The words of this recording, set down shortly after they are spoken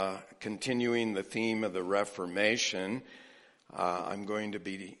Continuing the theme of the Reformation, I'm going to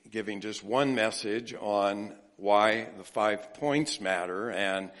be giving just one message on why the 5 points matter,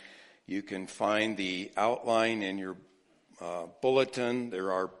 and you can find the outline in your bulletin.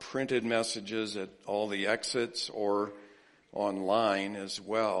 There are printed messages at all the exits or online as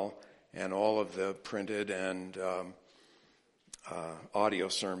well, and all of the printed and audio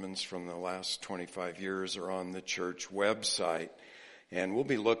sermons from the last 25 years are on the church website. And we'll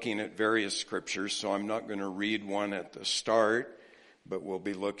be looking at various scriptures, so I'm not going to read one at the start, but we'll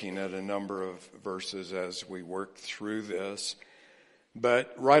be looking at a number of verses as we work through this.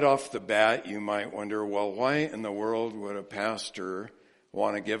 But right off the bat, you might wonder, well, why in the world would a pastor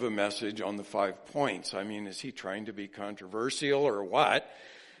want to give a message on the 5 points? I mean, is he trying to be controversial or what?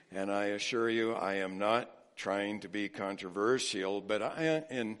 And I assure you, I am not trying to be controversial, but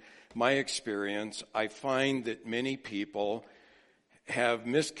in my experience, I find that many people have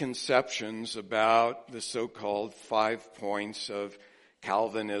misconceptions about the so-called 5 points of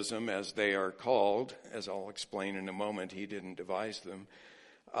Calvinism, as they are called. As I'll explain in a moment, he didn't devise them.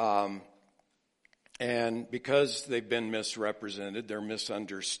 And because they've been misrepresented, they're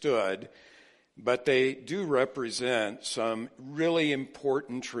misunderstood, but they do represent some really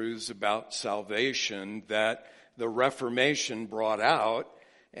important truths about salvation that the Reformation brought out,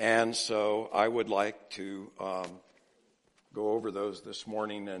 and so I would like to go over those this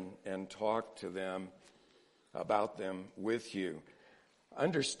morning and talk to them about them with you.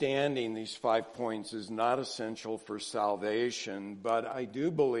 Understanding these 5 points is not essential for salvation, but I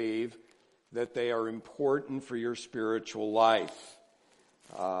do believe that they are important for your spiritual life.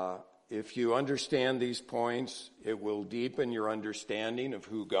 If you understand these points, it will deepen your understanding of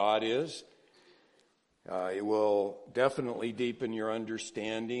who God is. It will definitely deepen your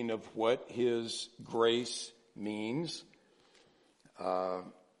understanding of what His grace means.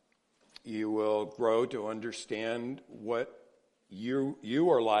 You will grow to understand what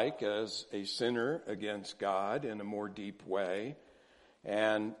you are like as a sinner against God in a more deep way.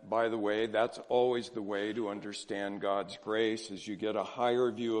 And by the way, that's always the way to understand God's grace, is you get a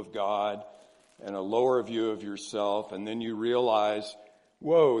higher view of God and a lower view of yourself, and then you realize,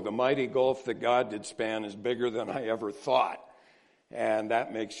 whoa, the mighty gulf that God did span is bigger than I ever thought. And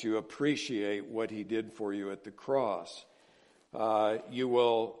that makes you appreciate what He did for you at the cross. You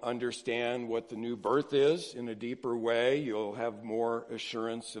will understand what the new birth is in a deeper way. You'll have more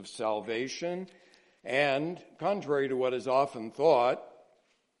assurance of salvation. And contrary to what is often thought,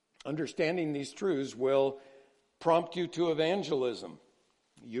 understanding these truths will prompt you to evangelism.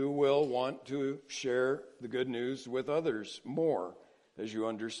 You will want to share the good news with others more as you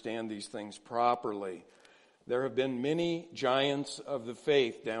understand these things properly. There have been many giants of the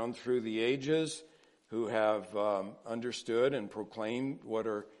faith down through the ages who have understood and proclaimed what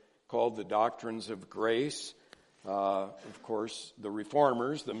are called the doctrines of grace. Of course, the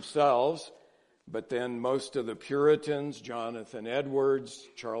Reformers themselves, but then most of the Puritans, Jonathan Edwards,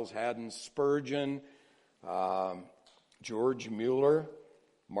 Charles Haddon Spurgeon, George Mueller,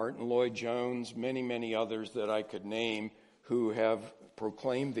 Martin Lloyd-Jones, many, many others that I could name who have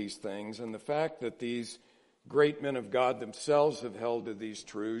proclaimed these things. And the fact that these great men of God themselves have held to these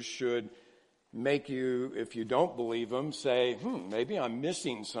truths should make you, if you don't believe them, say, maybe I'm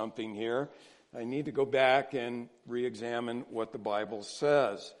missing something here. I need to go back and re-examine what the Bible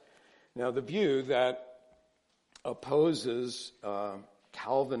says. Now, the view that opposes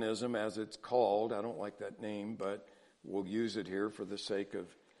Calvinism, as it's called, I don't like that name, but we'll use it here for the sake of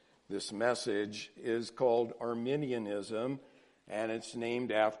this message, is called Arminianism, and it's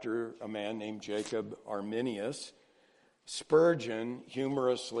named after a man named Jacob Arminius. Spurgeon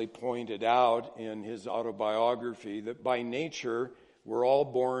humorously pointed out in his autobiography that by nature we're all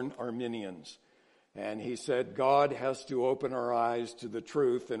born Arminians. And he said God has to open our eyes to the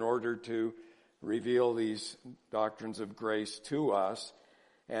truth in order to reveal these doctrines of grace to us.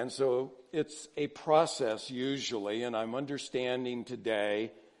 And so it's a process usually, and I'm understanding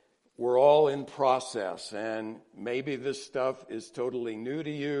today we're all in process, and maybe this stuff is totally new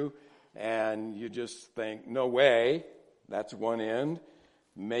to you and you just think, no way. That's one end.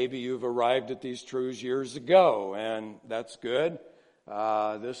 Maybe you've arrived at these truths years ago, and that's good.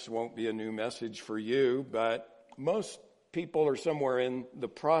 This won't be a new message for you, but most people are somewhere in the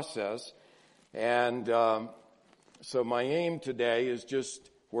process. And so my aim today is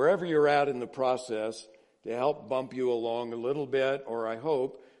just wherever you're at in the process to help bump you along a little bit, or I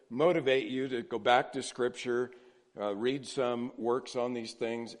hope motivate you to go back to Scripture, read some works on these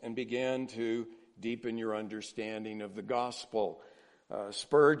things, and begin to deepen your understanding of the gospel.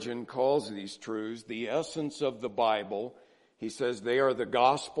 Spurgeon calls these truths the essence of the Bible. he says they are the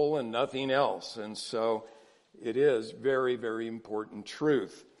gospel and nothing else. And so it is very, very important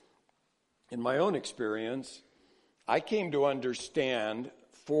truth. In my own experience, I came to understand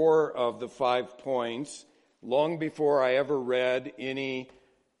 4 of the 5 points long before I ever read any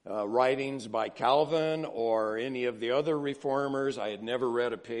writings by Calvin or any of the other reformers. I had never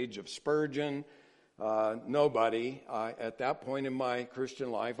read a page of Spurgeon. Nobody. At that point in my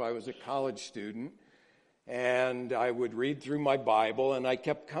Christian life, I was a college student, and I would read through my Bible, and I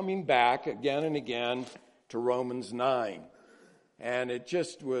kept coming back again and again to Romans 9. And it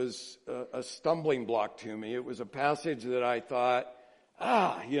just was a stumbling block to me. It was a passage that I thought,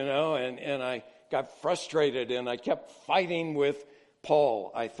 and I got frustrated, and I kept fighting with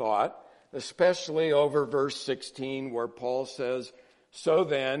Paul, I thought, especially over verse 16 where Paul says, "So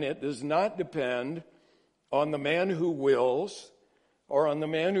then it does not depend on the man who wills or on the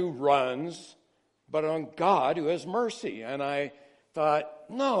man who runs, but on God who has mercy." And I thought,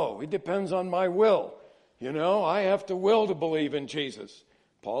 no, it depends on my will. I have to will to believe in Jesus.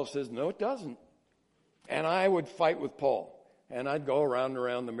 Paul says, no, it doesn't. And I would fight with Paul, and I'd go around and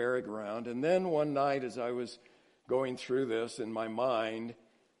around the merry-go-round. And then one night as I was going through this in my mind,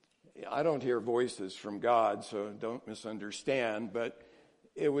 I don't hear voices from God, so don't misunderstand, but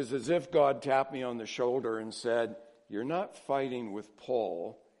it was as if God tapped me on the shoulder and said, "You're not fighting with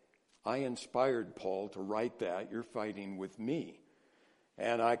Paul. I inspired Paul to write that. You're fighting with me."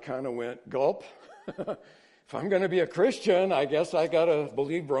 And I kind of went, gulp. If I'm going to be a Christian, I guess I got to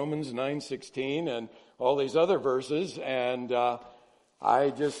believe Romans 9:16 and all these other verses. And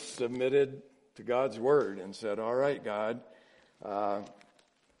I just submitted to God's word and said, all right, God,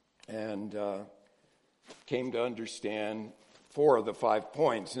 and came to understand 4 of the 5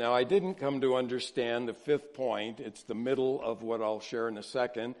 points. Now, I didn't come to understand the 5th point. It's the middle of what I'll share in a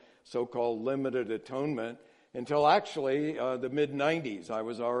second, so-called limited atonement, until actually the mid-90s. I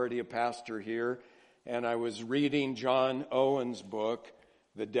was already a pastor here, and I was reading John Owen's book,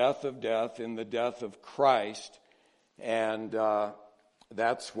 The Death of Death in the Death of Christ, and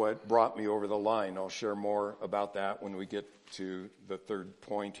that's what brought me over the line. I'll share more about that when we get to the 3rd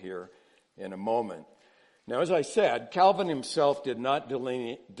point here in a moment. Now, as I said, Calvin himself did not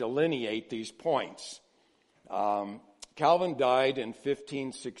delineate these points. Calvin died in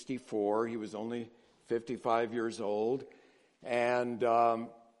 1564. He was only 55 years old. And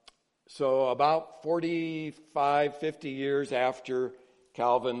so about 45, 50 years after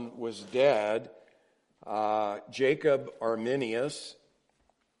Calvin was dead, Jacob Arminius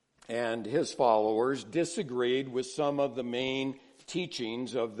and his followers disagreed with some of the main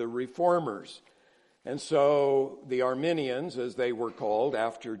teachings of the reformers. And so the Arminians, as they were called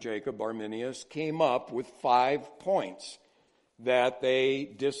after Jacob Arminius, came up with 5 points that they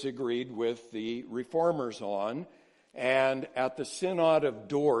disagreed with the reformers on. And at the Synod of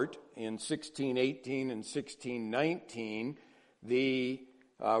Dort in 1618 and 1619, the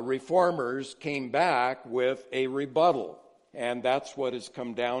reformers came back with a rebuttal. And that's what has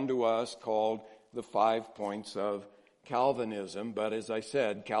come down to us called the 5 points of Calvinism. But as I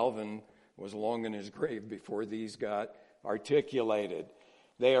said, Calvin was long in his grave before these got articulated.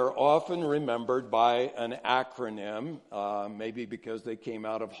 They are often remembered by an acronym, maybe because they came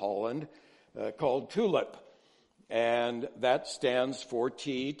out of Holland, called TULIP. And that stands for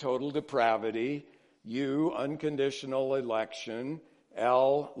T, total depravity, U, unconditional election,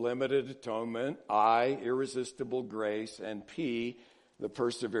 L, limited atonement, I, irresistible grace, and P, the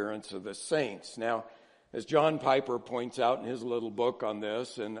perseverance of the saints. Now, as John Piper points out in his little book on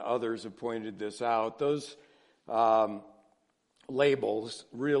this, and others have pointed this out, those labels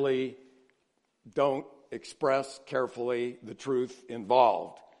really don't express carefully the truth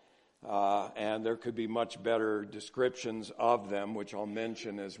involved. And there could be much better descriptions of them, which I'll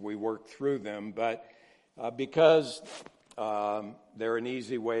mention as we work through them. But because they're an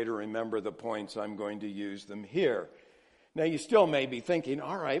easy way to remember the points, I'm going to use them here. Now, you still may be thinking,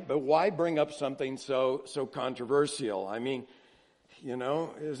 all right, but why bring up something so controversial? I mean,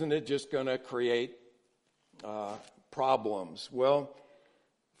 isn't it just going to create problems? Well,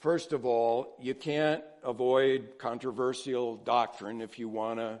 first of all, you can't avoid controversial doctrine if you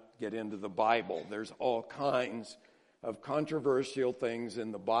want to get into the Bible. There's all kinds of controversial things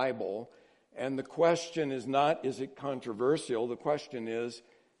in the Bible, and the question is not, is it controversial? The question is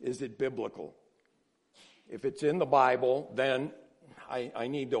it biblical? If it's in the Bible, then I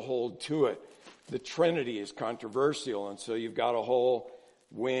need to hold to it. The Trinity is controversial, and so you've got a whole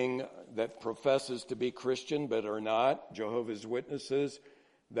wing that professes to be Christian but are not, Jehovah's Witnesses,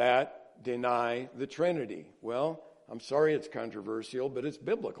 that deny the Trinity. Well, I'm sorry it's controversial, but it's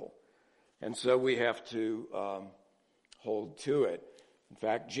biblical. And so we have to hold to it. In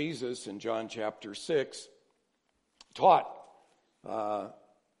fact, Jesus in John chapter 6 taught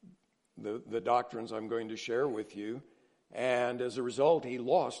the doctrines I'm going to share with you. And as a result, he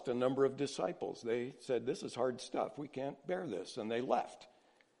lost a number of disciples. They said, this is hard stuff. We can't bear this. And they left.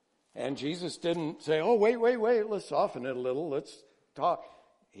 And Jesus didn't say, oh, wait, let's soften it a little. Let's talk.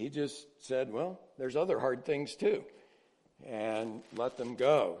 He just said, well, there's other hard things too. And let them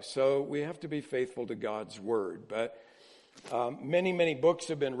go. So we have to be faithful to God's word. But many books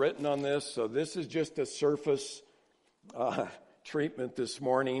have been written on this. So this is just a surface treatment this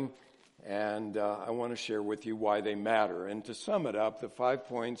morning. And I want to share with you why they matter. And to sum it up, the 5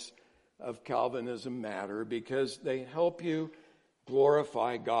 points of Calvinism matter because they help you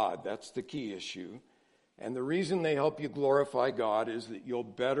glorify God. That's the key issue. And the reason they help you glorify God is that you'll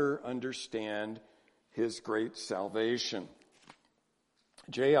better understand his great salvation.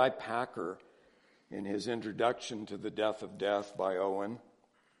 J.I. Packer, in his introduction to The Death of Death by Owen,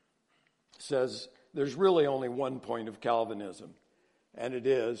 says there's really only one point of Calvinism. And it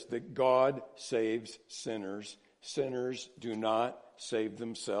is that God saves sinners. Sinners do not save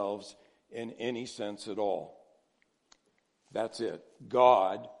themselves in any sense at all. That's it.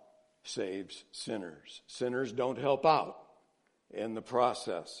 God saves sinners. Sinners don't help out in the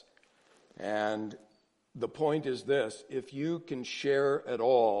process. And the point is this: if you can share at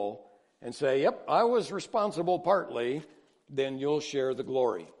all and say, yep, I was responsible partly, then you'll share the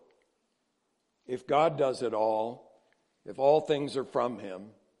glory. If God does it all, if all things are from him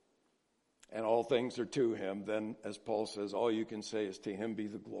and all things are to him, then, as Paul says, all you can say is, to him be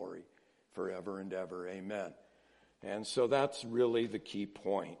the glory forever and ever. Amen. And so that's really the key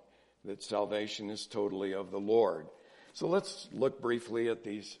point, that salvation is totally of the Lord. So let's look briefly at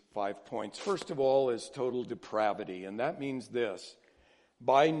these 5 points. First of all is total depravity, and that means this: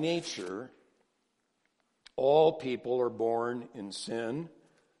 by nature, all people are born in sin,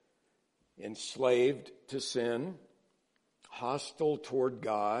 enslaved to sin, hostile toward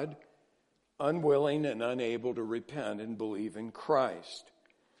God, unwilling and unable to repent and believe in Christ.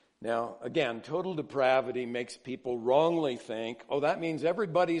 Now, again, total depravity makes people wrongly think, oh, that means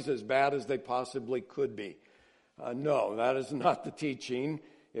everybody's as bad as they possibly could be. No, that is not the teaching.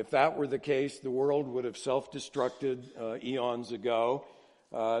 If that were the case, the world would have self-destructed eons ago.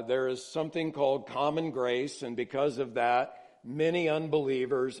 There is something called common grace, and because of that, many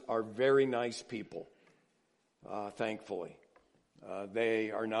unbelievers are very nice people, thankfully. They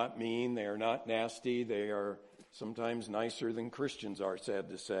are not mean, they are not nasty, they are sometimes nicer than Christians are, sad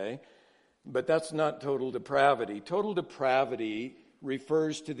to say. But that's not total depravity. Total depravity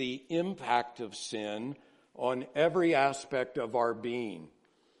refers to the impact of sin on every aspect of our being.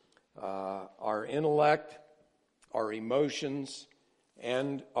 Our intellect, our emotions,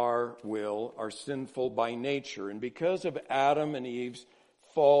 and our will are sinful by nature. And because of Adam and Eve's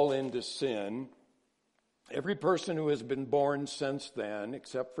fall into sin, every person who has been born since then,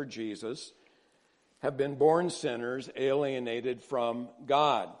 except for Jesus, have been born sinners, alienated from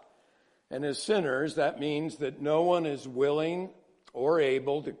God. And as sinners, that means that no one is willing or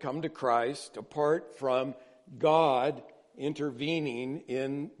able to come to Christ apart from God intervening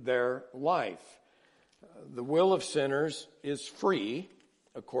in their life. The will of sinners is free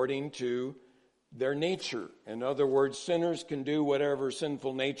according to their nature. In other words, sinners can do whatever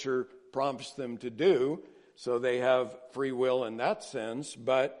sinful nature prompts them to do, so they have free will in that sense,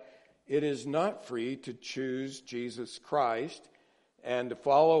 but it is not free to choose Jesus Christ and to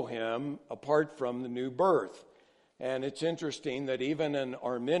follow him apart from the new birth. And it's interesting that even an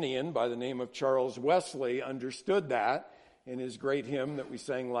Arminian by the name of Charles Wesley understood that. In his great hymn that we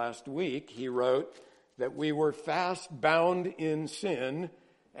sang last week, he wrote that we were fast bound in sin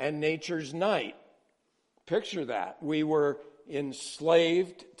and nature's night. Picture that. We were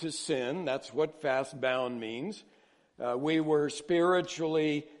enslaved to sin. That's what fast bound means. We were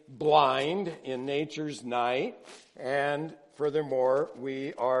spiritually blind in nature's night. And furthermore,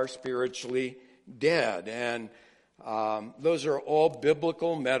 we are spiritually dead. And those are all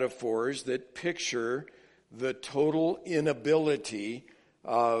biblical metaphors that picture the total inability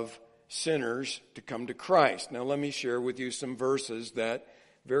of sinners to come to Christ. Now let me share with you some verses that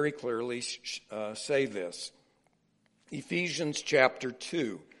very clearly say this. Ephesians chapter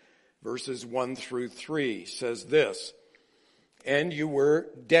 2, verses 1 through 3 says this: "And you were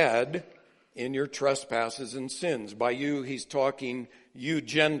dead in your trespasses and sins." By you, he's talking, you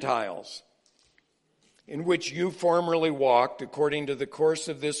Gentiles, "in which you formerly walked according to the course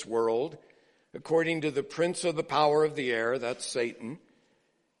of this world, according to the prince of the power of the air," that's Satan,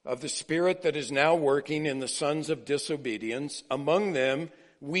 "of the spirit that is now working in the sons of disobedience. Among them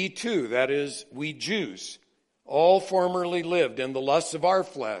we too," that is, we Jews, all formerly lived in the lusts of our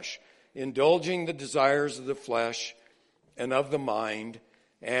flesh, indulging the desires of the flesh and of the mind,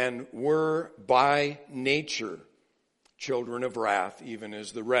 and were by nature children of wrath, even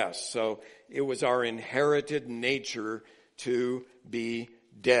as the rest. So it was our inherited nature to be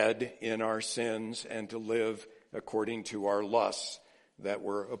dead in our sins and to live according to our lusts that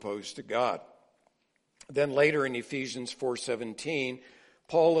were opposed to God. Then later in Ephesians 4:17,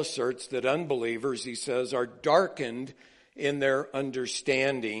 Paul asserts that unbelievers, he says, are darkened in their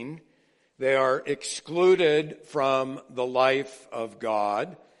understanding. They are excluded from the life of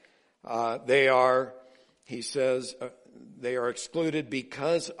God. They are excluded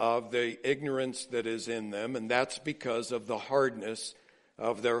because of the ignorance that is in them, and that's because of the hardness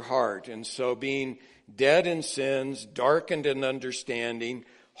of their heart. And so being dead in sins, darkened in understanding,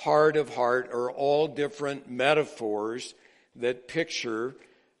 hard of heart are all different metaphors that picture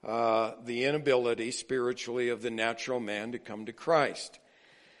the inability spiritually of the natural man to come to Christ.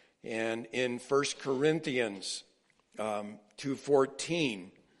 And in 1 Corinthians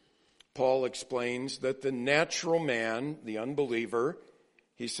 2:14, Paul explains that the natural man, the unbeliever,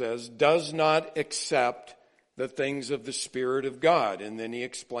 he says, does not accept the things of the Spirit of God. And then he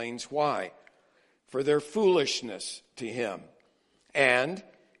explains why. For their foolishness to him. And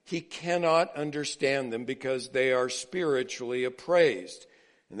he cannot understand them because they are spiritually appraised.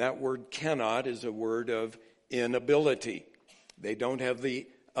 And that word cannot is a word of inability. They don't have the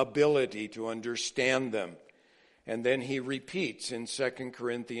ability to understand them. And then he repeats in 2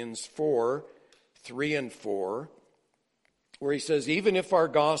 Corinthians 4:3 and 4, where he says, even if our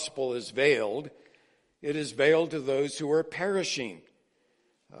gospel is veiled, it is veiled to those who are perishing,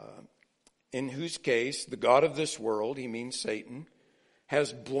 in whose case the God of this world, he means Satan,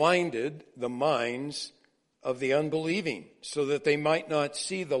 has blinded the minds of the unbelieving, so that they might not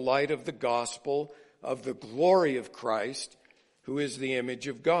see the light of the gospel of the glory of Christ, who is the image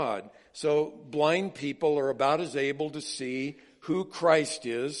of God. So blind people are about as able to see who Christ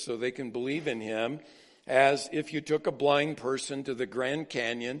is, so they can believe in him, as if you took a blind person to the Grand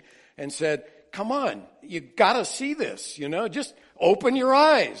Canyon and said, come on, you gotta see this, just open your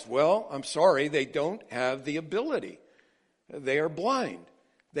eyes. Well, I'm sorry, they don't have the ability. They are blind.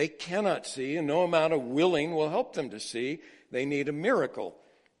 They cannot see, and no amount of willing will help them to see. They need a miracle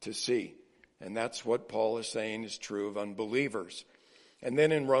to see. And that's what Paul is saying is true of unbelievers. And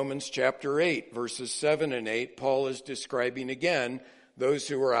then in Romans chapter 8, verses 7 and 8, Paul is describing again those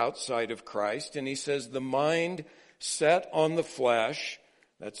who are outside of Christ. And he says, the mind set on the flesh,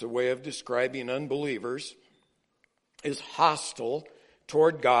 that's a way of describing unbelievers, is hostile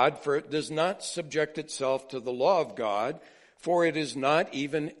toward God, for it does not subject itself to the law of God, for it is not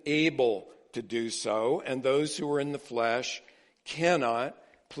even able to do so, and those who are in the flesh cannot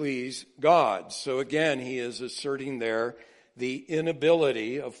please God. So again, he is asserting there the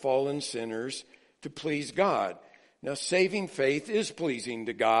inability of fallen sinners to please God. Now, saving faith is pleasing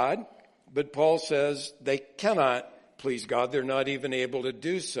to God, but Paul says they cannot please God. They're not even able to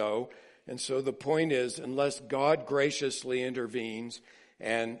do so. And so the point is, unless God graciously intervenes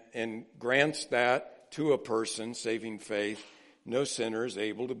and grants that to a person, saving faith, no sinner is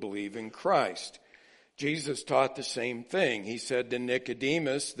able to believe in Christ. Jesus taught the same thing. He said to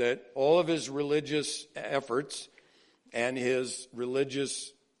Nicodemus that all of his religious efforts and his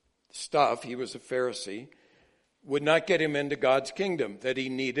religious stuff, he was a Pharisee, would not get him into God's kingdom, that he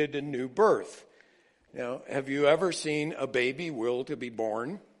needed a new birth. Now, have you ever seen a baby will to be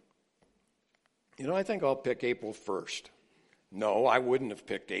born? I think I'll pick April 1st. No, I wouldn't have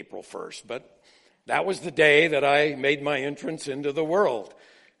picked April 1st, but that was the day that I made my entrance into the world.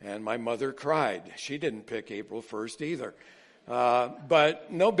 And my mother cried. She didn't pick April 1st either.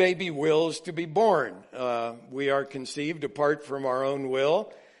 But no baby wills to be born. We are conceived apart from our own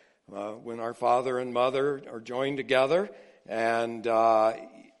will when our father and mother are joined together. And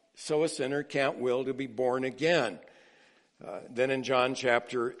so a sinner can't will to be born again. Then in John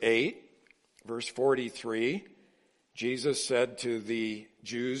chapter 8, verse 43, Jesus said to the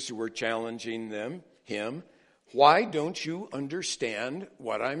Jews who were challenging him, why don't you understand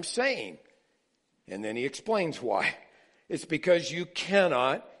what I'm saying? And then he explains why. It's because you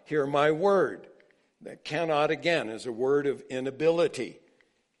cannot hear my word. That cannot, again, is a word of inability.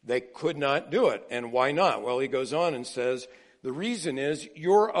 They could not do it. And why not? Well, he goes on and says, the reason is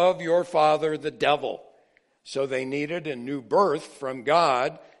you're of your father, the devil. So they needed a new birth from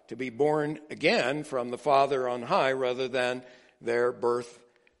God to be born again from the Father on high rather than their birth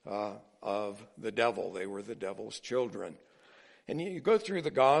of the devil. They were the devil's children. And you go through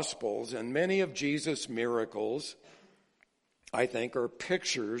the Gospels, and many of Jesus' miracles, I think, are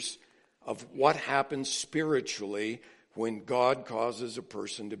pictures of what happens spiritually when God causes a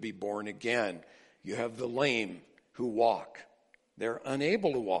person to be born again. You have the lame who walk. They're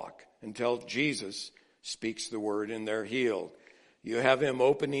unable to walk until Jesus speaks the word and they're healed. You have him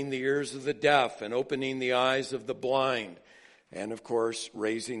opening the ears of the deaf and opening the eyes of the blind, and of course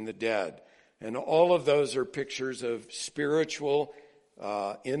raising the dead. And all of those are pictures of spiritual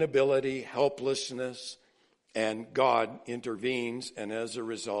inability, helplessness, and God intervenes, and as a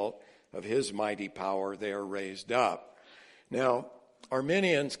result of his mighty power, they are raised up. Now,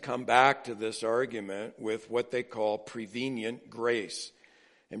 Arminians come back to this argument with what they call prevenient grace.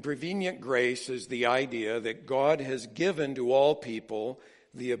 And prevenient grace is the idea that God has given to all people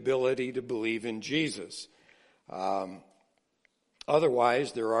the ability to believe in Jesus.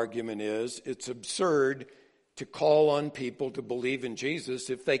 Otherwise, their argument is it's absurd to call on people to believe in Jesus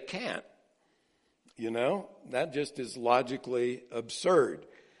if they can't. You know, that just is logically absurd.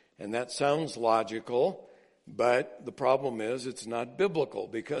 And that sounds logical, but the problem is it's not biblical,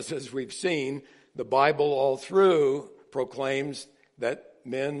 because as we've seen, the Bible all through proclaims that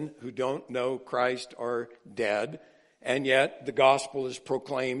men who don't know Christ are dead, and yet the gospel is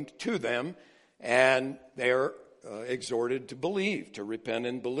proclaimed to them, and they are exhorted to believe, to repent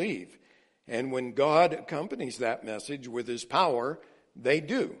and believe. And when God accompanies that message with his power, they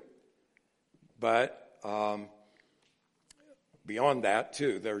do. But beyond that,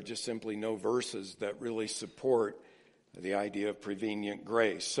 too, there are just simply no verses that really support the idea of prevenient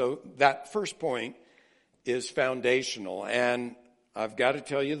grace. So that first point is foundational. And I've got to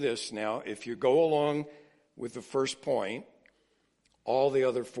tell you this now. If you go along with the first point, all the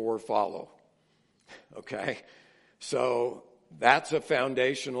other four follow. Okay? So that's a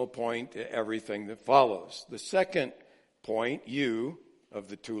foundational point to everything that follows. The second point, U of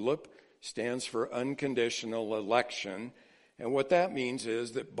the tulip, stands for unconditional election. And what that means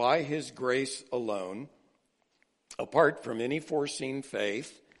is that by his grace alone, apart from any foreseen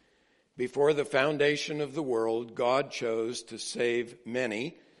faith, before the foundation of the world, God chose to save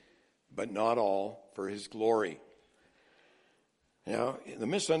many, but not all, for his glory. Now, the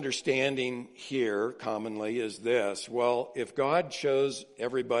misunderstanding here commonly is this: well, if God chose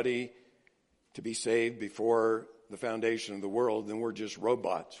everybody to be saved before the foundation of the world, then we're just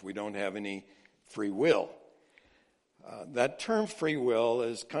robots. We don't have any free will. That term free will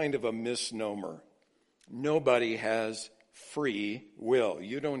is kind of a misnomer. Nobody has free will.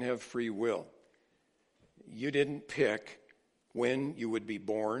 You don't have free will. You didn't pick when you would be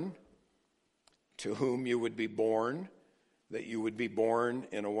born, to whom you would be born, that you would be born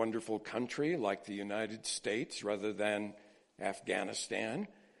in a wonderful country like the United States rather than Afghanistan.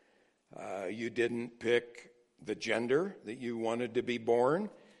 You didn't pick the gender that you wanted to be born.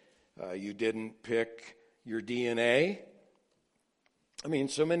 You didn't pick your DNA. I mean,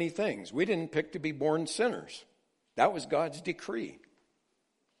 so many things. We didn't pick to be born sinners. That was God's decree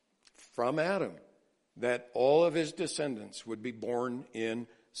from Adam, that all of his descendants would be born in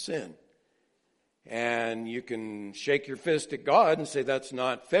sin. And you can shake your fist at God and say that's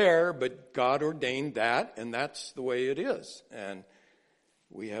not fair, but God ordained that, and that's the way it is. And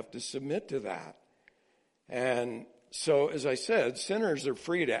we have to submit to that. And so, as I said, sinners are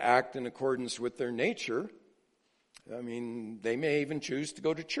free to act in accordance with their nature. I mean, they may even choose to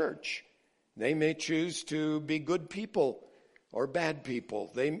go to church. They may choose to be good people or bad people.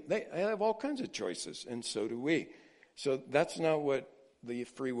 They have all kinds of choices, and so do we. So that's not what the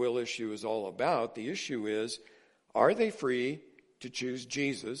free will issue is all about. The issue is, are they free to choose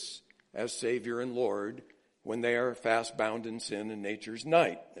Jesus as Savior and Lord when they are fast bound in sin in nature's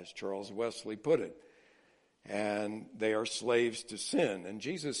night, as Charles Wesley put it? And they are slaves to sin. And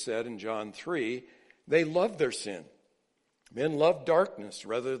Jesus said in John 3, they love their sin. Men love darkness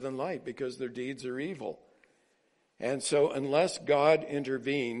rather than light because their deeds are evil. And so unless God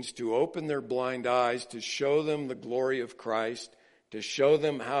intervenes to open their blind eyes, to show them the glory of Christ, to show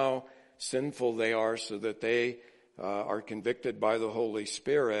them how sinful they are so that they are convicted by the Holy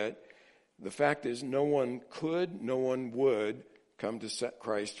Spirit, the fact is no one could, no one would come to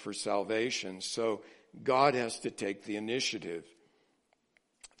Christ for salvation. So God has to take the initiative.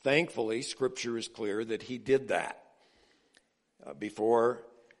 Thankfully, Scripture is clear that he did that before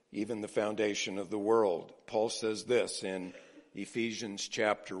even the foundation of the world. Paul says this in Ephesians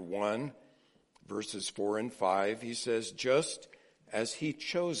chapter 1, verses 4 and 5. He says, just as he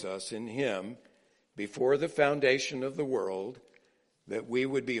chose us in him before the foundation of the world, that we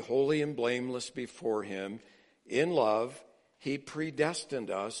would be holy and blameless before him, in love, he predestined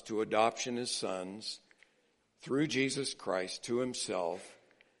us to adoption as sons through Jesus Christ to himself.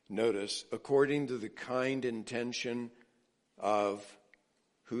 Notice, according to the kind intention of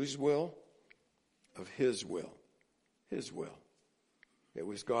Whose will? Of his will. His will. It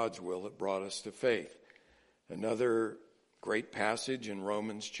was God's will that brought us to faith. Another great passage in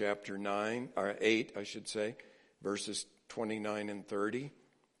Romans chapter 8, verses 29 and 30.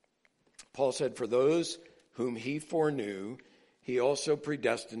 Paul said, "For those whom he foreknew, he also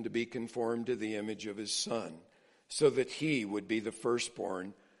predestined to be conformed to the image of his Son, so that he would be the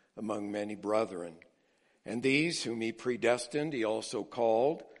firstborn among many brethren. And these whom he predestined, he also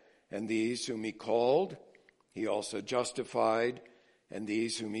called. And these whom he called, he also justified. And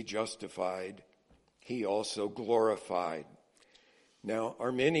these whom he justified, he also glorified." Now,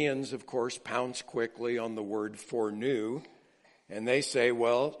 Arminians, of course, pounce quickly on the word foreknew. And they say,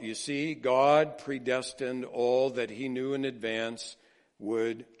 well, you see, God predestined all that he knew in advance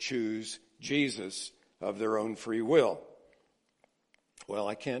would choose Jesus of their own free will. Well,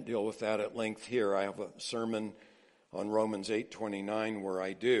 I can't deal with that at length here. I have a sermon on Romans 8:29 where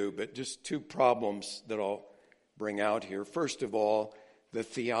I do, but just two problems that I'll bring out here. First of all, the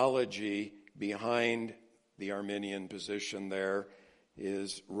theology behind the Arminian position there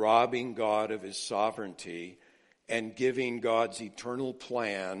is robbing God of his sovereignty and giving God's eternal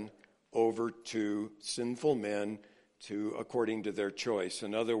plan over to sinful men according to their choice.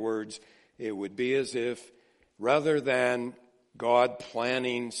 In other words, it would be as if rather than God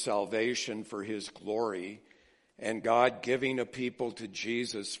planning salvation for his glory and God giving a people to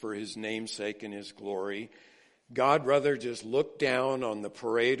Jesus for his namesake and his glory, God rather just looked down on the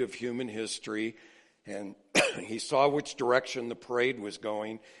parade of human history and he saw which direction the parade was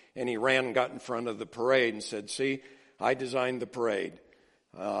going, and he ran and got in front of the parade and said, "See, I designed the parade."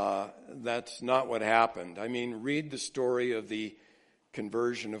 That's not what happened. I mean, read the story of the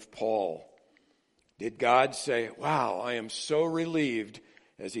conversion of Paul. Did God say, "Wow, I am so relieved,"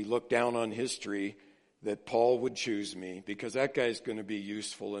 as he looked down on history, that Paul would choose me because that guy's going to be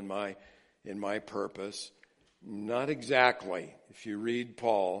useful in my purpose? Not exactly. If you read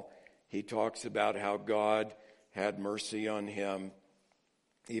Paul, he talks about how God had mercy on him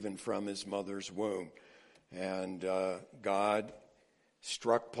even from his mother's womb. And God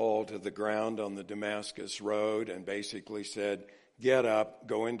struck Paul to the ground on the Damascus Road and basically said, "Get up,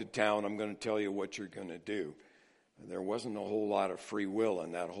 go into town, I'm going to tell you what you're going to do." There wasn't a whole lot of free will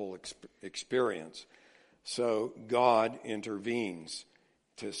in that whole experience. So God intervenes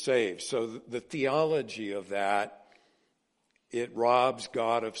to save. So the theology of that, it robs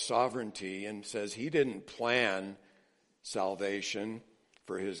God of sovereignty and says he didn't plan salvation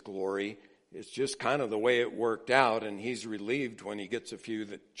for his glory. It's just kind of the way it worked out, and he's relieved when he gets a few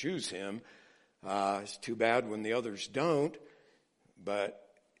that choose him. It's too bad when the others don't,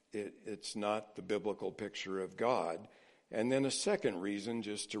 but it's not the biblical picture of God. And then a second reason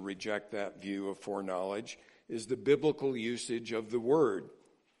just to reject that view of foreknowledge is the biblical usage of the word.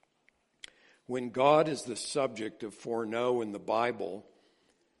 When God is the subject of foreknow in the Bible,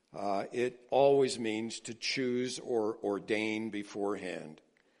 it always means to choose or ordain beforehand.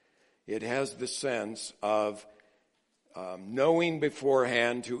 It has the sense of knowing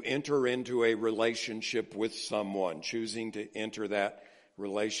beforehand to enter into a relationship with someone, choosing to enter that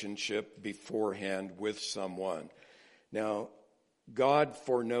relationship beforehand with someone. Now, God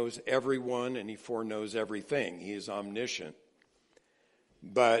foreknows everyone and he foreknows everything. He is omniscient.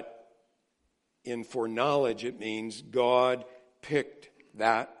 But in foreknowledge, it means God picked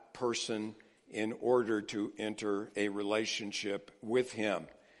that person in order to enter a relationship with him.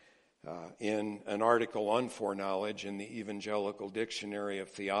 In an article on foreknowledge in the Evangelical Dictionary of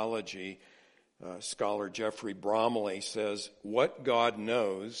Theology, scholar Jeffrey Bromley says, "What God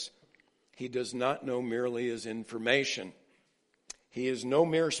knows, he does not know merely as information. He is no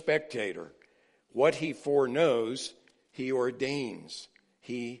mere spectator. What he foreknows, he ordains.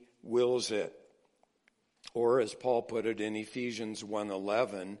 He wills it." Or as Paul put it in Ephesians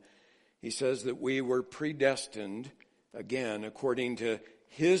 1:11, he says that we were predestined, again, according to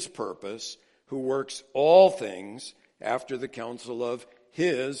his purpose, who works all things after the counsel of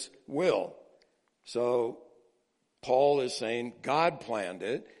his will. So Paul is saying God planned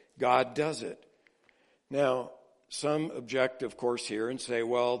it, God does it. Now, some object, of course, here and say,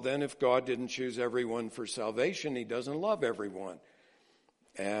 well, then if God didn't choose everyone for salvation, he doesn't love everyone.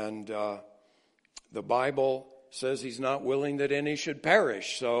 And the Bible says he's not willing that any should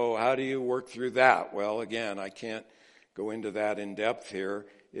perish. So how do you work through that? Well, again, I can't go into that in depth here.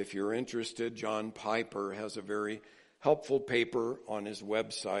 If you're interested, John Piper has a very helpful paper on his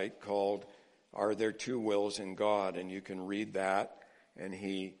website called "Are There Two Wills in God?" And you can read that, and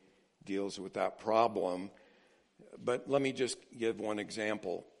he deals with that problem. But let me just give one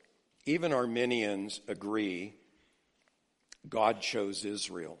example. Even Arminians agree God chose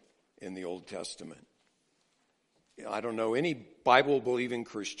Israel in the Old Testament. I don't know any Bible-believing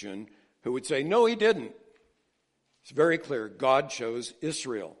Christian who would say, no, he didn't. It's very clear. God chose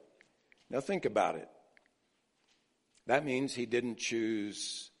Israel. Now think about it. That means he didn't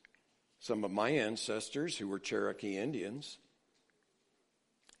choose some of my ancestors who were Cherokee Indians.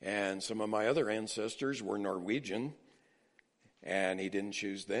 And some of my other ancestors were Norwegian. And he didn't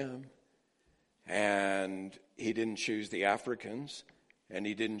choose them. And he didn't choose the Africans. And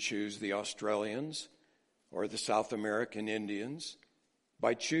he didn't choose the Australians or the South American Indians.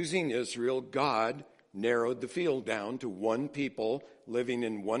 By choosing Israel, God narrowed the field down to one people living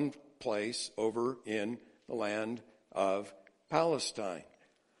in one place over in the land of Palestine.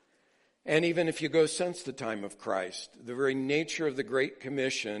 And even if you go since the time of Christ, the very nature of the Great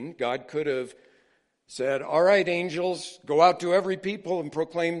Commission, God could have said, all right, angels, go out to every people and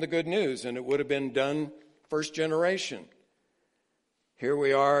proclaim the good news, and it would have been done first generation. Here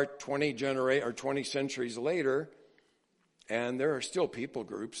we are 20 centuries later, and there are still people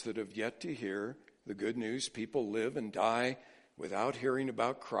groups that have yet to hear the good news. People live and die without hearing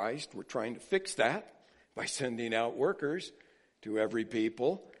about Christ. We're trying to fix that by sending out workers to every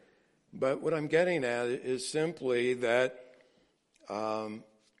people. But what I'm getting at is simply that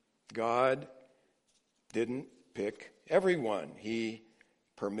God didn't pick everyone. He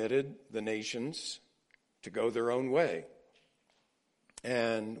permitted the nations to go their own way.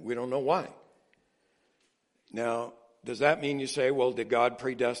 And we don't know why. Now, does that mean you say, well, did God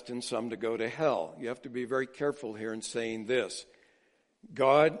predestine some to go to hell? You have to be very careful here in saying this.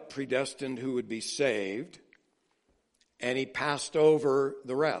 God predestined who would be saved, and he passed over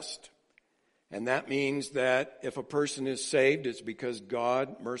the rest. And that means that if a person is saved, it's because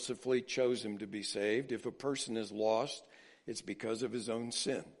God mercifully chose him to be saved. If a person is lost, it's because of his own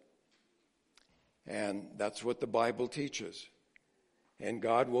sin. And that's what the Bible teaches. And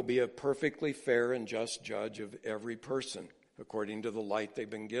God will be a perfectly fair and just judge of every person according to the light they've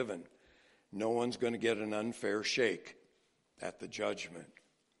been given. No one's going to get an unfair shake at the judgment.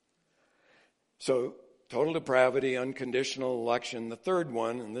 So, total depravity, unconditional election. The third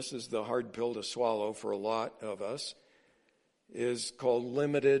one, and this is the hard pill to swallow for a lot of us, is called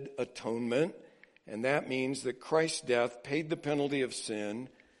limited atonement. And that means that Christ's death paid the penalty of sin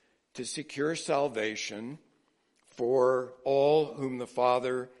to secure salvation for all whom the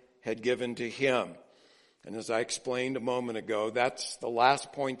Father had given to him. And as I explained a moment ago, that's the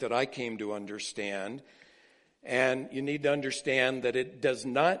last point that I came to understand. And you need to understand that it does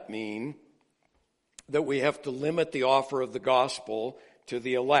not mean that we have to limit the offer of the gospel to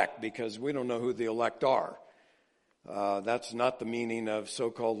the elect, because we don't know who the elect are. That's not the meaning of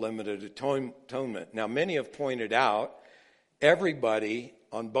so-called limited atonement. Now, many have pointed out everybody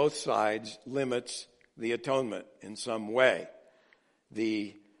on both sides limits the atonement in some way.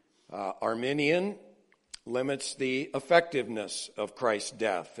 The Arminian limits the effectiveness of Christ's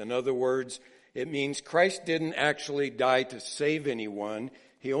death. In other words, it means Christ didn't actually die to save anyone.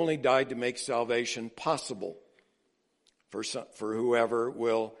 He only died to make salvation possible for whoever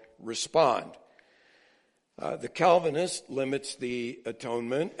will respond. The Calvinist limits the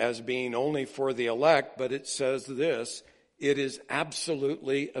atonement as being only for the elect, but it says this: it is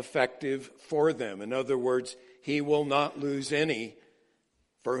absolutely effective for them. In other words, he will not lose any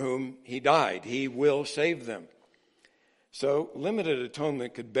for whom he died. He will save them. So limited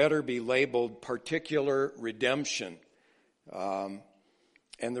atonement could better be labeled particular redemption.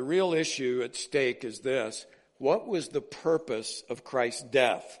 And the real issue at stake is this: what was the purpose of Christ's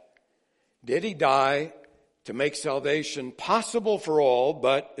death? Did he die to make salvation possible for all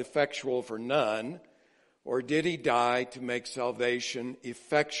but effectual for none? Or did he die to make salvation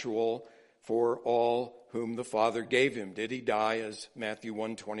effectual for all whom the Father gave him? Did he die, as Matthew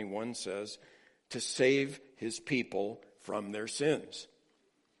 1:21 says, to save his people from their sins?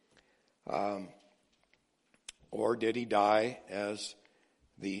 Or did he die, as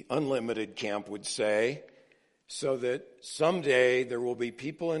the unlimited camp would say, so that someday there will be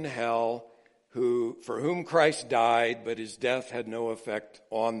people in hell for whom Christ died, but his death had no effect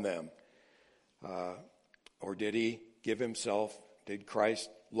on them? Or did he give himself, did Christ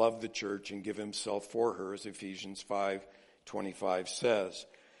love the church and give himself for her, as Ephesians 5:25 says?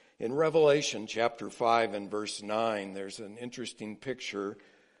 In Revelation chapter 5 and verse 9, there's an interesting picture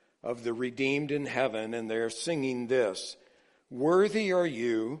of the redeemed in heaven, and they're singing this: "Worthy are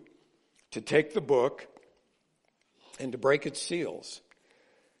you to take the book and to break its seals.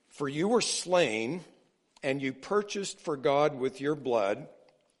 For you were slain, and you purchased for God with your blood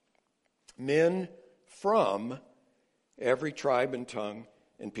men from every tribe and tongue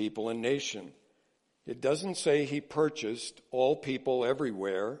and people and nation." It doesn't say he purchased all people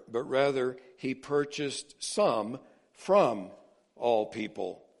everywhere, but rather he purchased some from all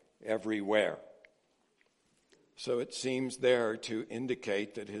people everywhere. So it seems there to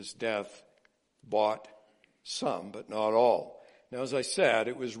indicate that his death bought some, but not all. Now, as I said,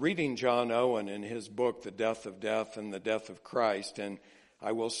 it was reading John Owen in his book, The Death of Death and the Death of Christ, and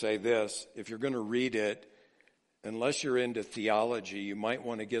I will say this, if you're going to read it, unless you're into theology, you might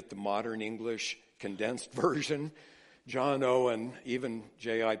want to get the modern English condensed version. John Owen, even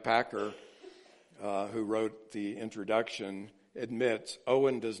J.I. Packer, who wrote the introduction, admits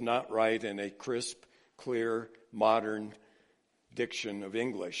Owen does not write in a crisp, clear, modern diction of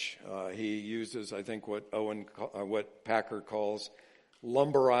English. He uses, I think, what Packer calls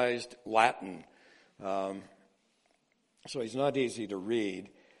lumberized Latin. So he's not easy to read.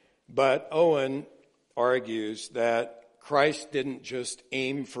 But Owen argues that Christ didn't just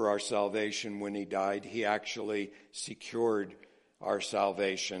aim for our salvation when he died. He actually secured our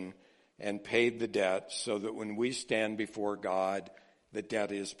salvation and paid the debt so that when we stand before God, the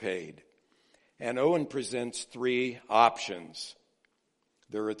debt is paid. And Owen presents three options.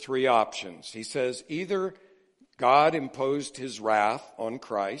 There are three options. He says either God imposed his wrath on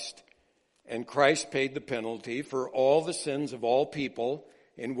Christ and Christ paid the penalty for all the sins of all people,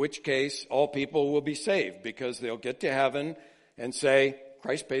 in which case all people will be saved because they'll get to heaven and say,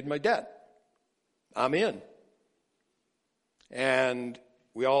 Christ paid my debt. I'm in. And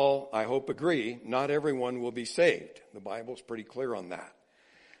we all, I hope, agree, not everyone will be saved. The Bible's pretty clear on that.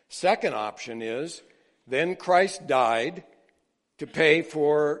 Second option is, then Christ died to pay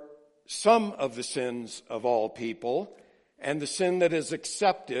for some of the sins of all people, and the sin that is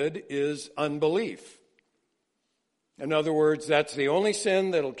accepted is unbelief. In other words, that's the only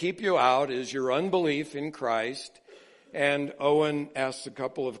sin that'll keep you out is your unbelief in Christ. And Owen asked a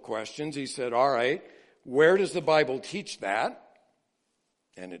couple of questions. He said, all right, where does the Bible teach that?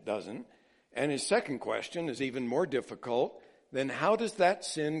 And it doesn't. And his second question is even more difficult. Then how does that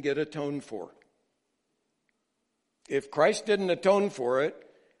sin get atoned for? If Christ didn't atone for it,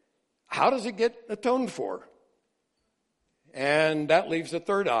 how does it get atoned for? And that leaves a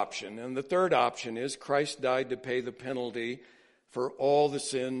third option. And the third option is Christ died to pay the penalty for all the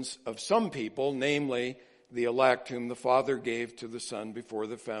sins of some people, namely the elect whom the Father gave to the Son before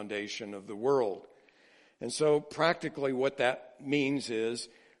the foundation of the world. And so practically what that means is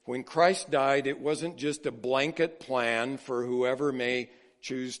when Christ died, it wasn't just a blanket plan for whoever may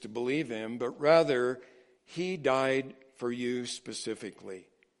choose to believe him, but rather he died for you specifically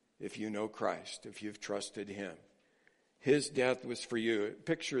if you know Christ, if you've trusted him. His death was for you.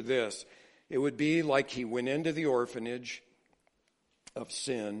 Picture this. It would be like he went into the orphanage of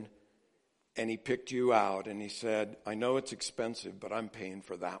sin and he picked you out and he said, I know it's expensive, but I'm paying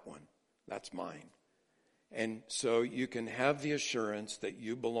for that one. That's mine. And so you can have the assurance that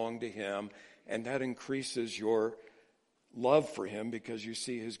you belong to him, and that increases your love for him because you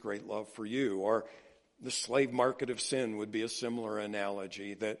see his great love for you. Or the slave market of sin would be a similar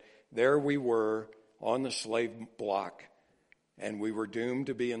analogy, that there we were on the slave block, and we were doomed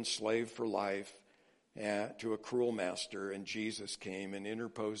to be enslaved for life to a cruel master, and Jesus came and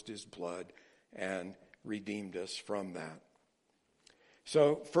interposed his blood and redeemed us from that.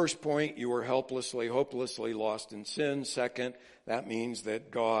 So, first point, you were hopelessly lost in sin. Second, that means that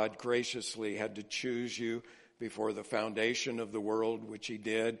God graciously had to choose you before the foundation of the world, which he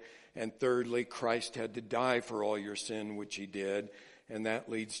did. And thirdly, Christ had to die for all your sin, which he did. And that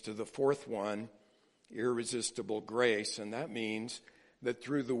leads to the fourth one, irresistible grace. And that means that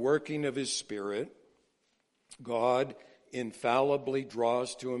through the working of his Spirit, God infallibly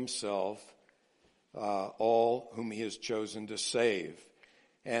draws to himself all whom he has chosen to save.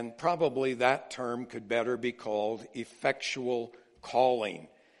 And probably that term could better be called effectual calling.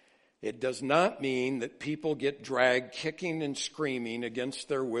 It does not mean that people get dragged kicking and screaming against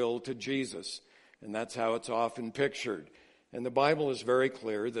their will to Jesus. And that's how it's often pictured. And the Bible is very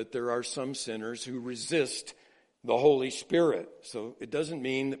clear that there are some sinners who resist the Holy Spirit. So it doesn't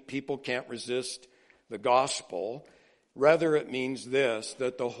mean that people can't resist the gospel. Rather, it means this,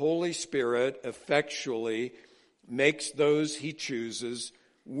 that the Holy Spirit effectually makes those he chooses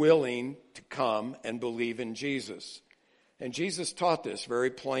willing to come and believe in Jesus. And Jesus taught this very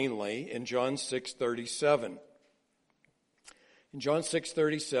plainly in John 6:37. In John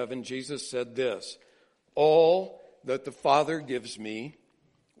 6:37, Jesus said this, all that the Father gives me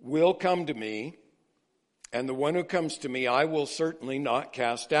will come to me, and the one who comes to me I will certainly not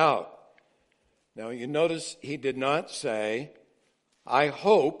cast out. Now you notice he did not say, I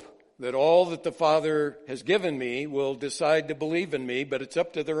hope that all that the Father has given me will decide to believe in me, but it's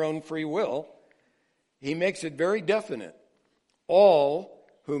up to their own free will. he makes it very definite. All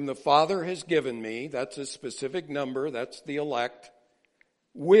whom the Father has given me, that's a specific number, that's the elect,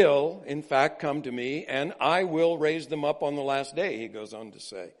 will, in fact, come to me, and I will raise them up on the last day, he goes on to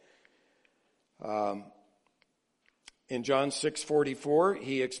say. In John 6:44,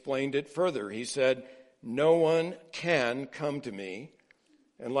 he explained it further. He said, no one can come to me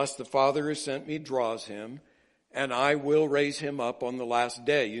unless the Father who sent me draws him, and I will raise him up on the last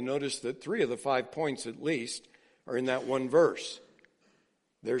day. You notice that 3 of the 5 points at least are in that one verse.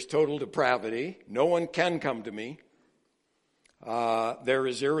 There's total depravity. No one can come to me. There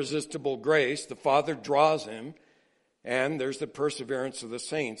is irresistible grace. The Father draws him. And there's the perseverance of the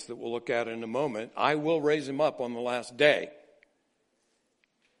saints that we'll look at in a moment. I will raise him up on the last day.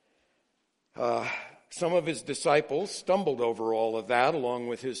 Some of his disciples stumbled over all of that, along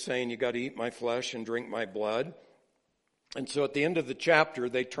with his saying, you got to eat my flesh and drink my blood. And so at the end of the chapter,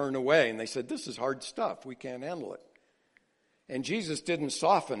 they turn away and they said, this is hard stuff. We can't handle it. And Jesus didn't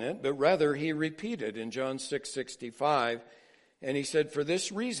soften it, but rather he repeated in John 6:65. And he said, for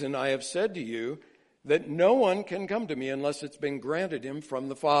this reason I have said to you that no one can come to me unless it's been granted him from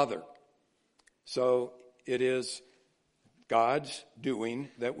the Father. So it is God's doing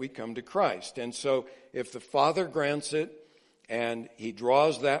that we come to Christ. And so if the Father grants it and he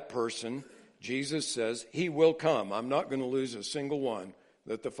draws that person, Jesus says he will come. I'm not going to lose a single one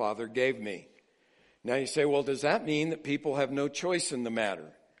that the Father gave me. Now you say, well, does that mean that people have no choice in the matter?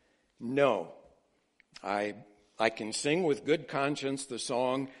 No. I can sing with good conscience the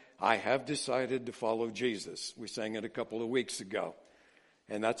song, I have decided to follow Jesus. We sang it a couple of weeks ago.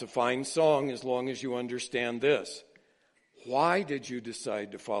 And that's a fine song as long as you understand this. Why did you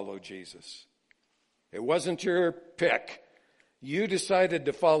decide to follow Jesus? It wasn't your pick. You decided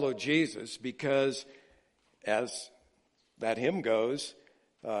to follow Jesus because, as that hymn goes,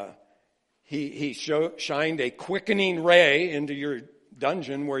 he shined a quickening ray into your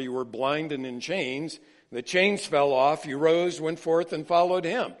dungeon where you were blind and in chains. The chains fell off. You rose, went forth, and followed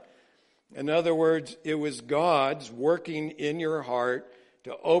him. In other words, it was God's working in your heart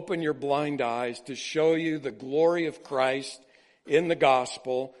to open your blind eyes, to show you the glory of Christ in the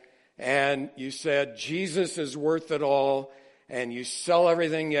gospel. And you said, Jesus is worth it all. And you sell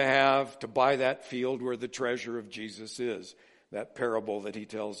everything you have to buy that field where the treasure of Jesus is. That parable that he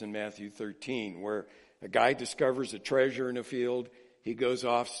tells in Matthew 13, where a guy discovers a treasure in a field. He goes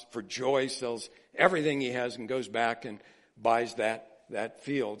off for joy, sells everything he has, and goes back and buys that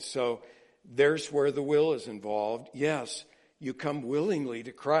field. So there's where the will is involved. Yes, you come willingly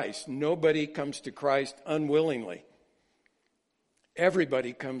to Christ. Nobody comes to Christ unwillingly.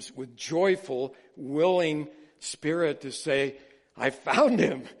 Everybody comes with joyful, willing spirit to say, I found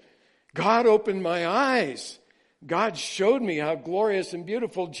him. God opened my eyes. God showed me how glorious and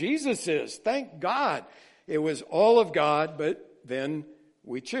beautiful Jesus is. Thank God. It was all of God, but then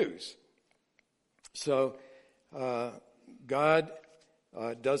we choose. So God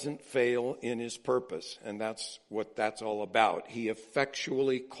doesn't fail in his purpose, and that's what that's all about. He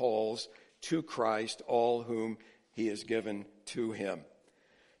effectually calls to Christ all whom he has given to him.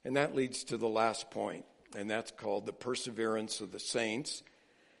 And that leads to the last point, and that's called the perseverance of the saints.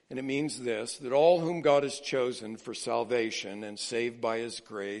 And it means this, that all whom God has chosen for salvation and saved by his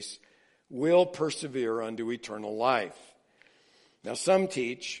grace will persevere unto eternal life. Now some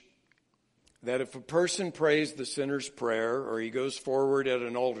teach that if a person prays the sinner's prayer, or he goes forward at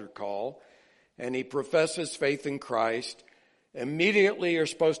an altar call, and he professes faith in Christ, immediately you're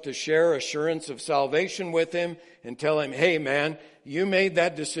supposed to share assurance of salvation with him and tell him, hey man, you made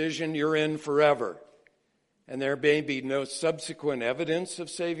that decision, you're in forever. And there may be no subsequent evidence of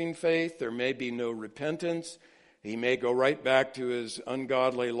saving faith. There may be no repentance. He may go right back to his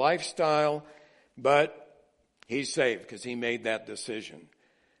ungodly lifestyle, but he's saved because he made that decision.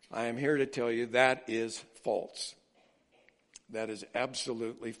 I am here to tell you that is false. That is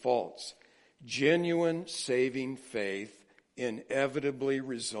absolutely false. Genuine saving faith inevitably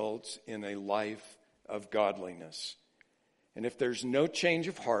results in a life of godliness. And if there's no change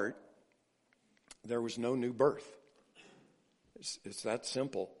of heart, there was no new birth. It's that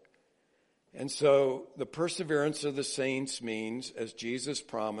simple. And so the perseverance of the saints means, as Jesus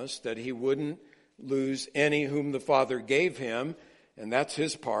promised, that he wouldn't lose any whom the Father gave him, and that's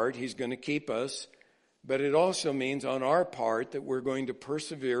his part. He's going to keep us. But it also means on our part that we're going to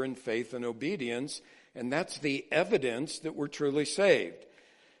persevere in faith and obedience, and that's the evidence that we're truly saved.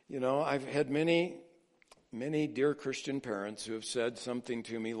 You know, I've had many dear Christian parents who have said something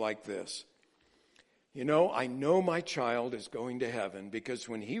to me like this. You know, I know my child is going to heaven because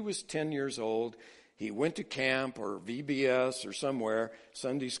when he was 10 years old, he went to camp or VBS or somewhere,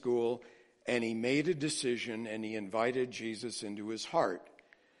 Sunday school, and he made a decision, and he invited Jesus into his heart.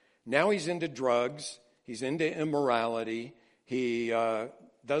 Now he's into drugs. He's into immorality. He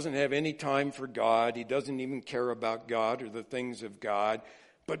doesn't have any time for God. He doesn't even care about God or the things of God.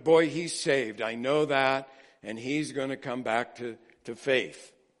 But boy, he's saved. I know that. And he's going to come back to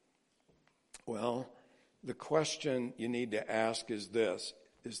faith. Well, the question you need to ask is this: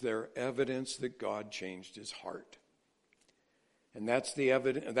 is there evidence that God changed his heart? And that's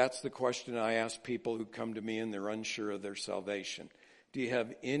the question I ask people who come to me and they're unsure of their salvation. Do you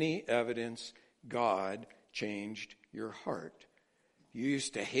have any evidence God changed your heart? You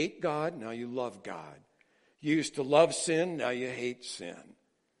used to hate God, now you love God. You used to love sin, now you hate sin.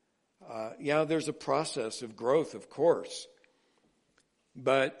 There's a process of growth, of course.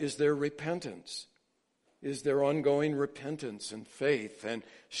 But is there repentance? Is there ongoing repentance and faith and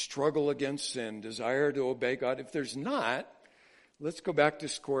struggle against sin, desire to obey God? If there's not, let's go back to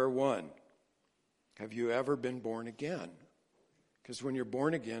square one. Have you ever been born again? Because when you're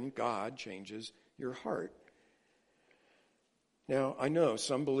born again, God changes your heart. Now, I know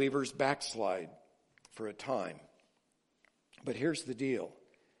some believers backslide for a time. But here's the deal.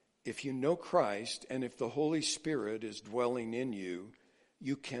 If you know Christ and if the Holy Spirit is dwelling in you,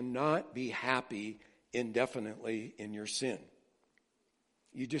 you cannot be happy indefinitely in your sin.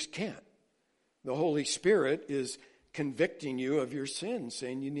 You just can't. The Holy Spirit is convicting you of your sin,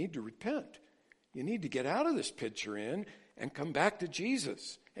 saying you need to repent. You need to get out of this pit you're in and come back to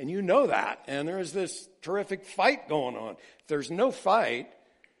Jesus. And you know that. And there's this terrific fight going on. If there's no fight,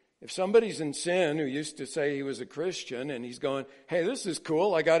 if somebody's in sin who used to say he was a Christian and he's going, hey, this is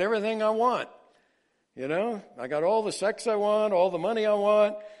cool. I got everything I want. You know, I got all the sex I want, all the money I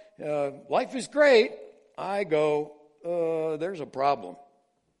want. Life is great. I go, there's a problem.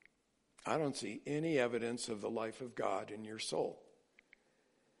 I don't see any evidence of the life of God in your soul.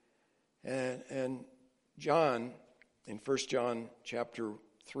 And John, in 1 John chapter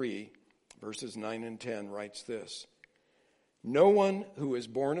 3, verses 9 and 10, writes this: no one who is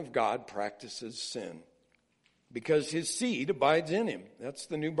born of God practices sin, because his seed abides in him. That's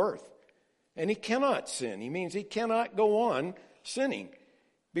the new birth. And he cannot sin. He means he cannot go on sinning,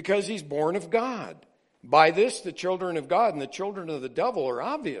 because he's born of God. By this, the children of God and the children of the devil are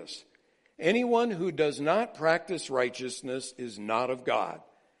obvious. Anyone who does not practice righteousness is not of God,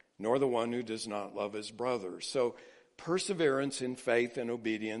 nor the one who does not love his brother. So perseverance in faith and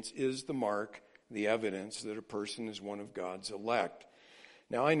obedience is the mark, the evidence that a person is one of God's elect.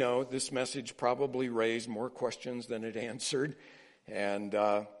 Now, I know this message probably raised more questions than it answered, and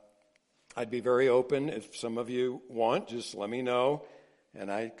I'd be very open. If some of you want, just let me know,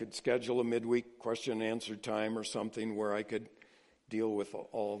 and I could schedule a midweek question and answer time or something where I could deal with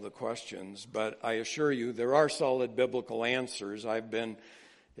all the questions. But I assure you, there are solid biblical answers. I've been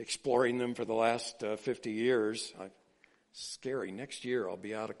exploring them for the last 50 years. Scary. Next year, I'll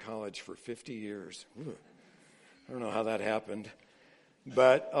be out of college for 50 years. Ooh, I don't know how that happened.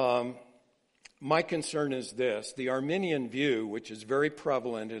 But my concern is this. The Arminian view, which is very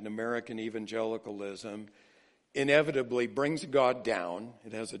prevalent in American evangelicalism, inevitably brings God down.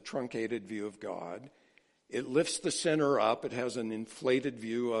 It has a truncated view of God. It lifts the sinner up. It has an inflated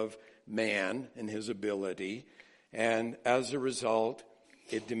view of man and his ability. And as a result,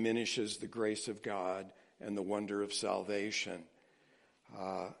 it diminishes the grace of God and the wonder of salvation.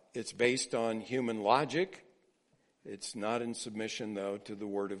 It's based on human logic. It's not in submission, though, to the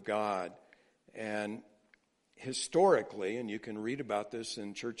Word of God. And historically, and you can read about this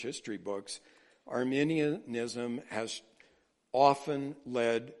in church history books, Arminianism has often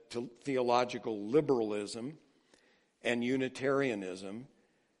led to theological liberalism and Unitarianism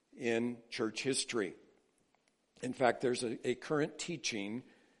in church history. In fact, there's a current teaching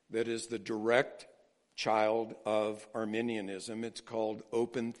that is the direct child of Arminianism. It's called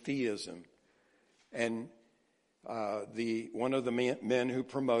open theism. And one of the men who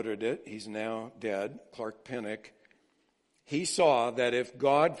promoted it, he's now dead, Clark Pinnock, he saw that if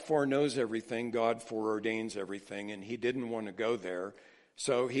God foreknows everything, God foreordains everything, and he didn't want to go there.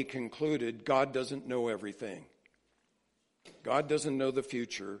 So he concluded God doesn't know everything. God doesn't know the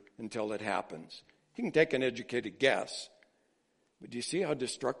future until it happens. He can take an educated guess. But do you see how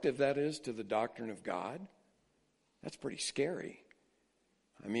destructive that is to the doctrine of God? That's pretty scary.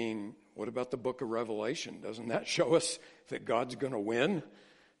 I mean, what about the book of Revelation? Doesn't that show us that God's going to win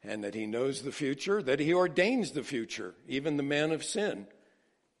and that he knows the future, that he ordains the future, even the man of sin?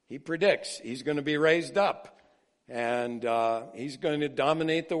 He predicts he's going to be raised up and he's going to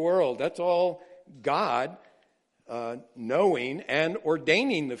dominate the world. That's all God knowing and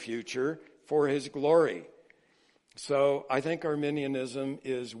ordaining the future for his glory. So I think Arminianism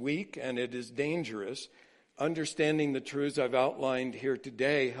is weak and it is dangerous. Understanding the truths I've outlined here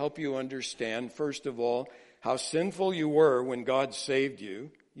today help you understand, first of all, how sinful you were when God saved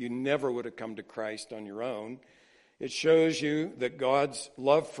you. You never would have come to Christ on your own. It shows you that God's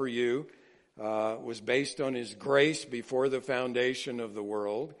love for you was based on his grace before the foundation of the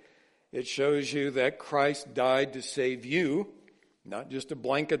world. It shows you that Christ died to save you, not just a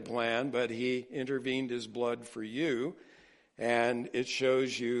blanket plan, but he intervened his blood for you. And it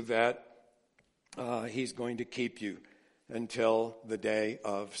shows you that he's going to keep you until the day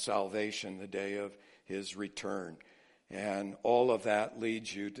of salvation, the day of his return. And all of that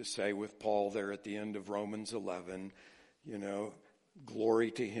leads you to say with Paul there at the end of Romans 11,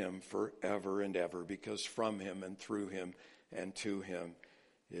 glory to him forever and ever, because from him and through him and to him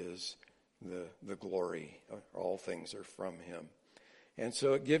is the glory. All things are from him. And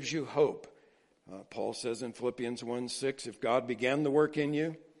so it gives you hope. Paul says in Philippians 1:6, if God began the work in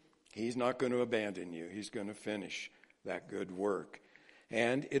you, he's not going to abandon you. He's going to finish that good work.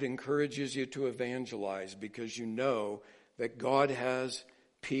 And it encourages you to evangelize because you know that God has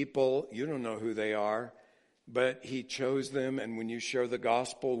people, you don't know who they are, but he chose them, and when you share the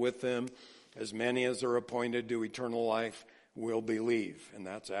gospel with them, as many as are appointed to eternal life will believe. And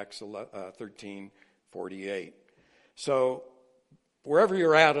that's Acts 13:48. So wherever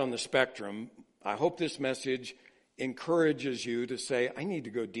you're at on the spectrum, I hope this message encourages you to say, I need to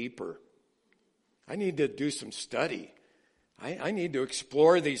go deeper. I need to do some study. I need to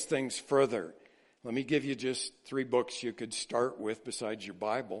explore these things further. Let me give you just 3 books you could start with besides your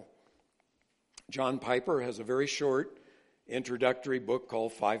Bible. John Piper has a very short introductory book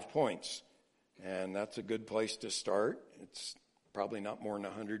called 5 Points. And that's a good place to start. It's probably not more than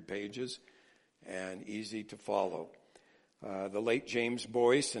 100 pages and easy to follow. The late James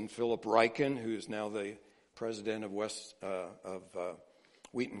Boyce and Philip Ryken, who is now the president of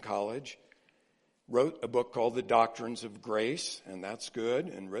Wheaton College, wrote a book called The Doctrines of Grace, and that's good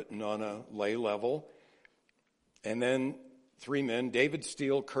and written on a lay level. And then 3 men, David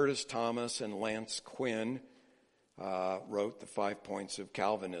Steele, Curtis Thomas, and Lance Quinn, wrote The 5 Points of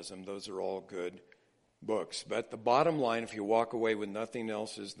Calvinism. Those are all good books. But the bottom line, if you walk away with nothing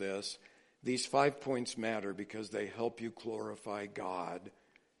else, is this. These 5 points matter because they help you glorify God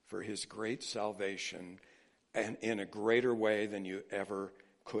for his great salvation and in a greater way than you ever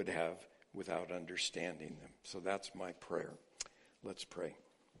could have without understanding them. So that's my prayer. Let's pray.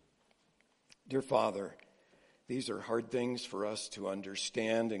 Dear Father, these are hard things for us to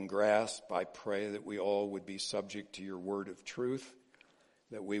understand and grasp. I pray that we all would be subject to your word of truth,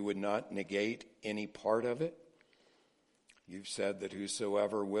 that we would not negate any part of it. You've said that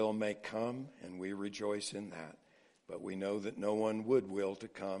whosoever will may come, and we rejoice in that. But we know that no one would will to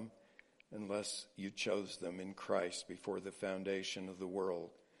come unless you chose them in Christ before the foundation of the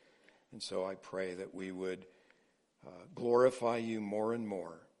world. And so I pray that we would glorify you more and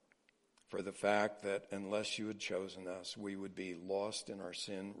more for the fact that unless you had chosen us, we would be lost in our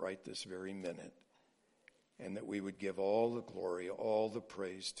sin right this very minute. And that we would give all the glory, all the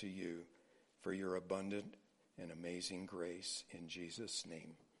praise to you for your abundant and amazing grace. In Jesus'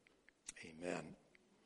 name, amen.